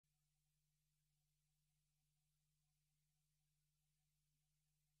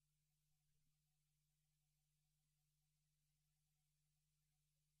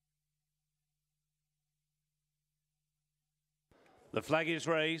The flag is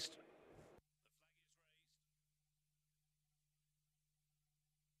raised.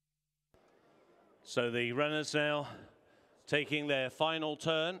 So the runners now taking their final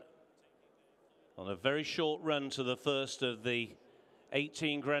turn on a very short run to the first of the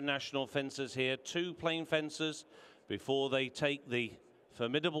 18 Grand National fencers here. 2 plain fencers before they take the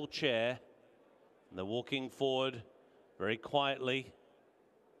formidable chair. And they're walking forward very quietly.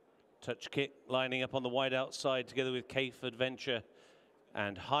 Touch kick lining up on the wide outside together with Cafe Adventure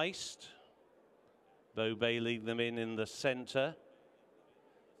and Heist. Bow Bay leading them in the center.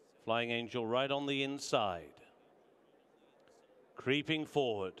 Flying Angel right on the inside. Creeping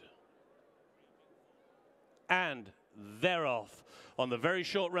forward. And they're off. On the very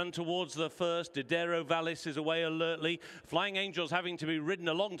short run towards the first, Didero Vallis is away alertly. Flying Angels having to be ridden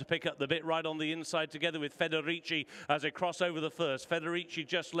along to pick up the bit right on the inside together with Federici as they cross over the first. Federici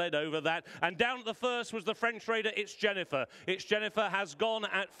just led over that. And down at the first was the French raider, It's Jennifer. It's Jennifer has gone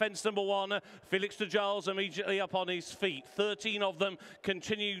at fence number 1. Felix de Giles immediately up on his feet. 13 of them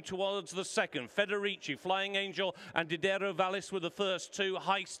continue towards the second. Federici, Flying Angel and Didero Vallis were the first 2.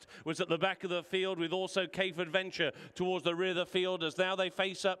 Heist was at the back of the field with also Cafe Adventure towards the rear of the field as now they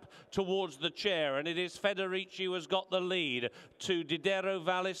face up towards the chair, and it is Federici who has got the lead to Didero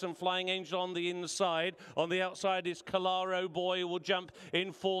Vallis and Flying Angel on the inside. On the outside is Calaro Boy, who will jump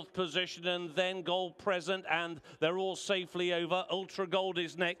in 4th position, and then Gold Present, and they're all safely over. Ultra Gold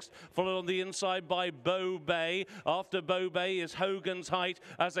is next, followed on the inside by Bow Bay. After Bow Bay is Hogan's Height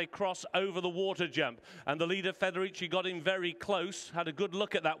as they cross over the water jump, and the leader Federici got in very close, had a good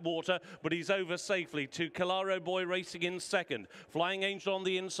look at that water, but he's over safely to Calaro Boy racing in 2nd. Flying Angel on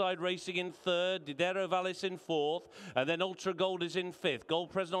the inside racing in 3rd. Didero Vallis in 4th. And then Ultra Gold is in 5th. Gold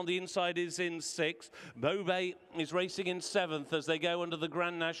Present on the inside is in 6th. Bow Bay is racing in 7th as they go under the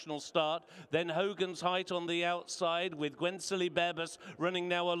Grand National start. Then Hogan's Height on the outside with Gwensily Berbus running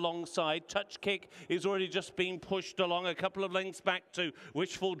now alongside. Touch Kick is already just been pushed along a couple of lengths back to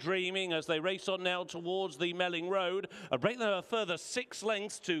Wishful Dreaming as they race on now towards the Melling Road. A break there a further 6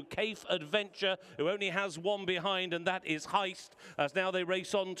 lengths to Cafe Adventure, who only has 1 behind, and that is Heist, as now they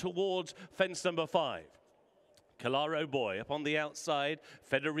race on towards fence number 5. Calaro Boy up on the outside,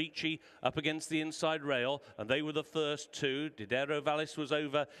 Federici up against the inside rail, and they were the first 2. Didero Vallis was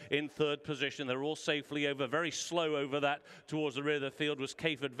over in 3rd position. They're all safely over, very slow over that. Towards the rear of the field was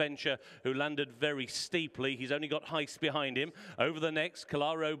Cafe Adventure, who landed very steeply. He's only got Heist behind him. Over the next,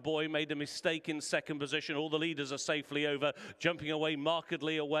 Calaro Boy made a mistake in 2nd position. All the leaders are safely over. Jumping away,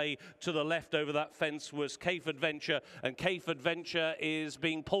 markedly away to the left over that fence was Cafe Adventure, and Cafe Adventure is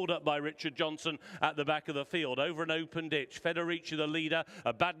being pulled up by Richard Johnson at the back of the field. Over an open ditch. Federici the leader.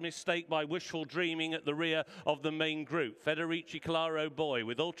 A bad mistake by Wishful Dreaming at the rear of the main group. Federici Calaro Boy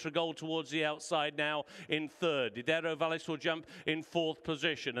with Ultra Gold towards the outside now in 3rd. Didero Vallis will jump in 4th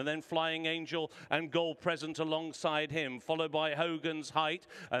position, and then Flying Angel and Gold Present alongside him, followed by Hogan's Height,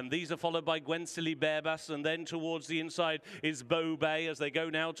 and these are followed by Gwensily Berbus, and then towards the inside is Bow Bay as they go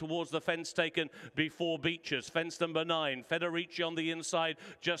now towards the fence taken before Beaches. Fence number 9. Federici on the inside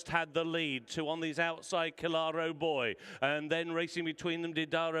just had the lead. 2 on these outside, Calaro Boy, and then racing between them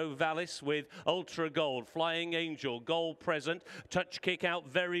Didero Vallis with Ultra Gold, Flying Angel, Gold Present. Touch Kick out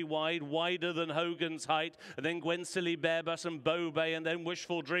very wide, wider than Hogan's Height, and then Gwensily Berbus and Bow Bay, and then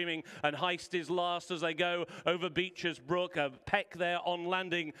Wishful Dreaming, and Heist is last as they go over Beecher's Brook. A peck there on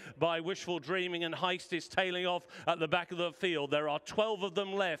landing by Wishful Dreaming, and Heist is tailing off at the back of the field. There are 12 of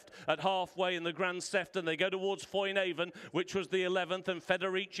them left at halfway in the Grand Sefton. They go towards Foynhaven, which was the 11th, and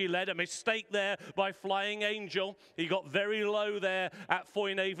Federici led. A mistake there by Flying Angel. He got very low there at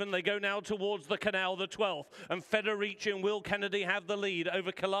Foynhaven. They go now towards the canal, the 12th, and Federici and Will Kennedy have the lead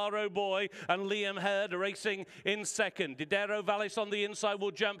over Calaro Boy and Liam Hurd racing in 2nd. Didero Vallis on the inside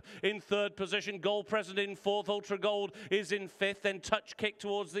will jump in 3rd position. Gold Present in 4th. Ultra Gold is in 5th. Then Touch Kick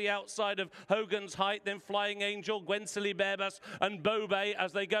towards the outside of Hogan's Height. Then Flying Angel, Gwensily Berbus and Bow Bay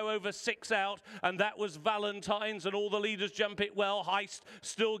as they go over 6 out, and that was Valentine's, and all the leaders jump it well. Heist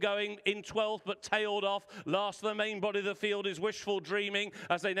still going in 12th but tailed off. Last of the main body of the field is Wishful Dreaming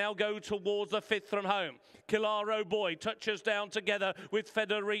as they now go towards the 5th from home. Calaro Boy touches down together with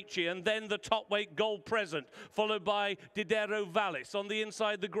Federici, and then the top weight Gold Present, followed by Didero Vallis. On the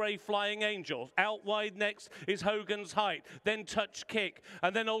inside, the grey Flying Angel. Out wide next is Hogan's Height, then Touch Kick,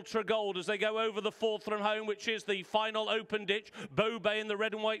 and then Ultra Gold as they go over the 4th from home, which is the final open ditch. Bow Bay in the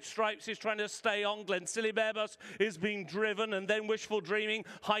red and white stripes is trying to stay on. Gwensily Berbus is being driven, and then Wishful Dreaming.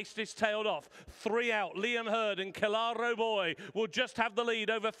 Heist is tailed off. 3 out. Liam unheard, and Kilaro Boy will just have the lead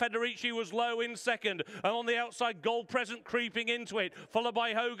over Federici, was low in second, and on the outside Gold Present creeping into it, followed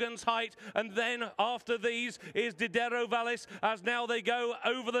by Hogan's Height, and then after these is Didero Vallis, as now they go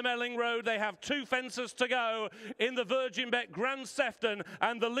over the Melling Road. They have 2 fences to go in the Virgin Bet Grand Sefton,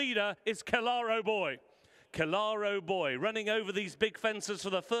 and the leader is Kilaro Boy. Kilaro Boy, running over these big fences for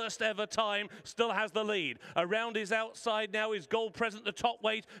the first ever time, still has the lead. Around his outside now is Gold Present, the top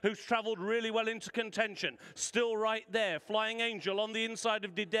weight, who's travelled really well into contention. Still right there, Flying Angel on the inside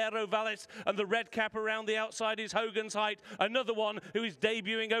of Didero Vallis, and the red cap around the outside is Hogan's Height, another one who is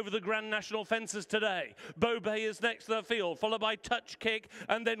debuting over the Grand National fences today. Bobay is next to the field, followed by Touch Kick,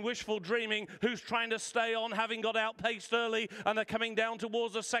 and then Wishful Dreaming, who's trying to stay on, having got outpaced early, and they're coming down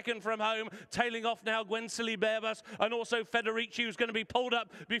towards the second from home, tailing off now Gwen Bearbus, and also Federici, who's going to be pulled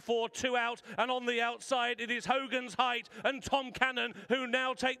up before 2 out, and on the outside it is Hogan's Height and Tom Cannon who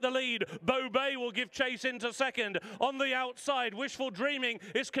now take the lead. Bobay will give chase into second. On the outside, Wishful Dreaming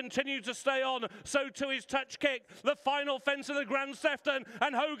is continued to stay on, so too is Touch Kick. The final fence of the Grand Sefton,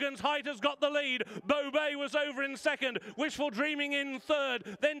 and Hogan's Height has got the lead. Bobay was over in second, Wishful Dreaming in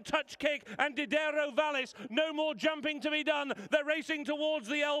third, then Touch Kick and Didero Vallis. No more jumping to be done. They're racing towards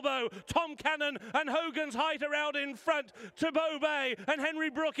the elbow. Tom Cannon and Hogan's Height are out in front to Bobay and Henry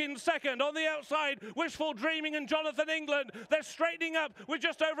Brook in second. On the outside, Wishful Dreaming and Jonathan England. They're straightening up with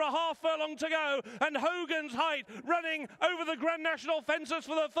just over a half furlong to go, and Hogan's Height, running over the Grand National fences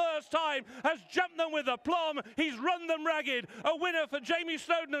for the first time, has jumped them with aplomb. He's run them ragged. A winner for Jamie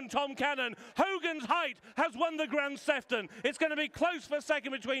Snowden and Tom Cannon. Hogan's Height has won the Grand Sefton. It's going to be close for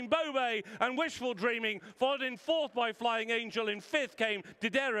second between Bobay and Wishful Dreaming, followed in fourth by Flying Angel. In fifth came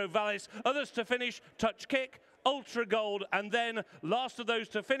Didero Vallis. Others to finish, Touch Kick, Ultra Gold, and then last of those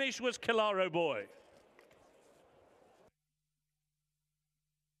to finish was Kilaro Boy.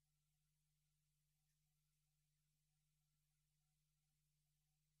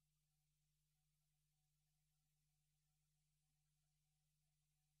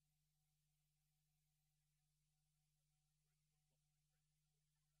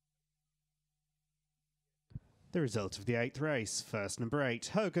 The result of the 8th race, first number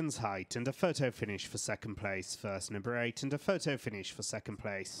 8, Hogan's Height, and a photo finish for second place. First number 8 and a photo finish for second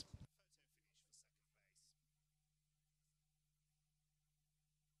place.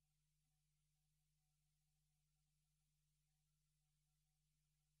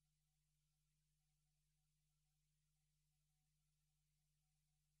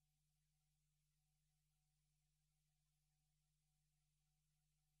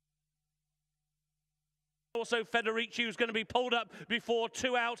 Also Federici, who's going to be pulled up before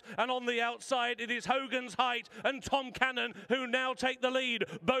 2 out, and on the outside it is Hogan's Height and Tom Cannon who now take the lead.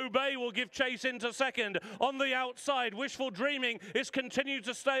 Bobay will give chase into second. On the outside, Wishful Dreaming is continued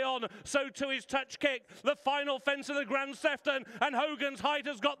to stay on, so too is Touch Kick. The final fence of the Grand Sefton, and Hogan's Height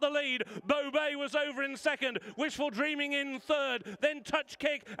has got the lead. Bobay was over in second, Wishful Dreaming in third, then Touch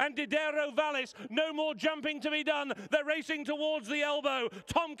Kick and Didero Vallis. No more jumping to be done. They're racing towards the elbow.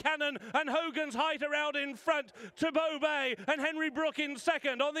 Tom Cannon and Hogan's Height are out in front to Bobay and Henry Brook in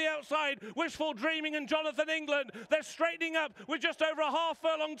second. On the outside, Wishful Dreaming and Jonathan England. They're straightening up with just over a half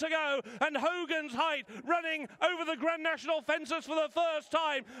furlong to go, and Hogan's Height, running over the Grand National fences for the first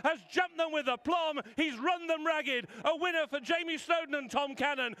time, has jumped them with aplomb. He's run them ragged. A winner for Jamie Snowden and Tom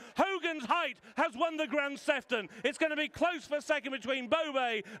Cannon. Hogan's Height has won the Grand Sefton. It's going to be close for second between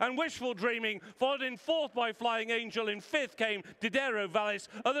Bobay and Wishful Dreaming, followed in fourth by Flying Angel. In fifth came Didero Vallis.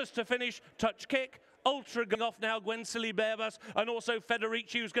 Others to finish, Touch Kick, Ultra going off now, Gwen Bearbus, and also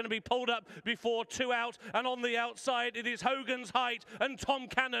Federici, who's going to be pulled up before 2 out, and on the outside it is Hogan's Height and Tom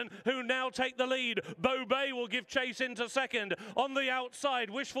Cannon who now take the lead. Bobay will give chase into second. On the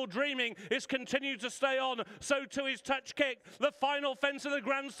outside, Wishful Dreaming is continued to stay on, so too is Touch Kick. The final fence of the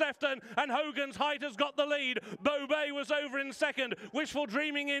Grand Sefton, and Hogan's Height has got the lead. Bobay was over in second, Wishful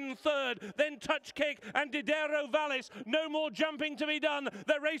Dreaming in third, then Touch Kick and Didero Vallis. No more jumping to be done.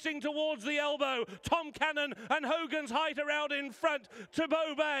 They're racing towards the elbow. Tom Cannon and Hogan's Height are out in front to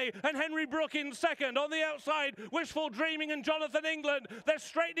Bobay and Henry Brook in second. On the outside, Wishful Dreaming and Jonathan England. They're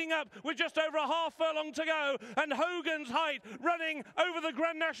straightening up with just over a half furlong to go, and Hogan's Height, running over the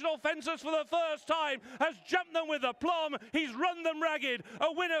Grand National fences for the first time, has jumped them with aplomb. He's run them ragged.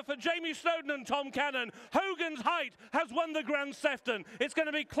 A winner for Jamie Snowden and Tom Cannon. Hogan's Height has won the Grand Sefton. It's going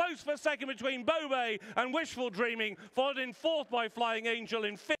to be close for second between Bobay and Wishful Dreaming, followed in fourth by Flying Angel.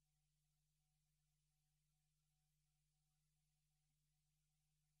 In fifth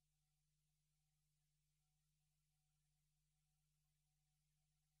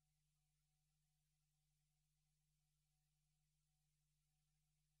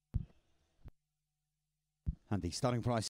And the starting price